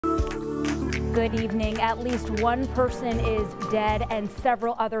Good evening. At least one person is dead and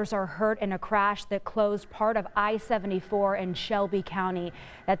several others are hurt in a crash that closed part of I-74 in Shelby County.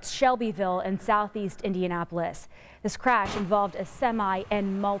 That's Shelbyville in southeast Indianapolis. This crash involved a semi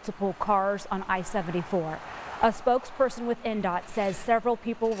and multiple cars on I-74. A spokesperson with INDOT says several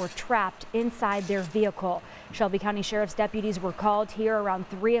people were trapped inside their vehicle. Shelby County Sheriff's deputies were called here around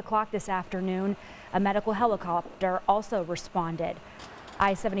 3 o'clock this afternoon. A medical helicopter also responded.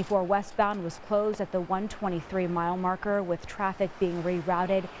 I-74 westbound was closed at the 123-mile marker with traffic being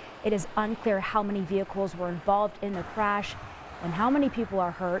rerouted. It is unclear how many vehicles were involved in the crash and how many people are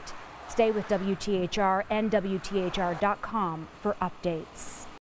hurt. Stay with WTHR and WTHR.com for updates.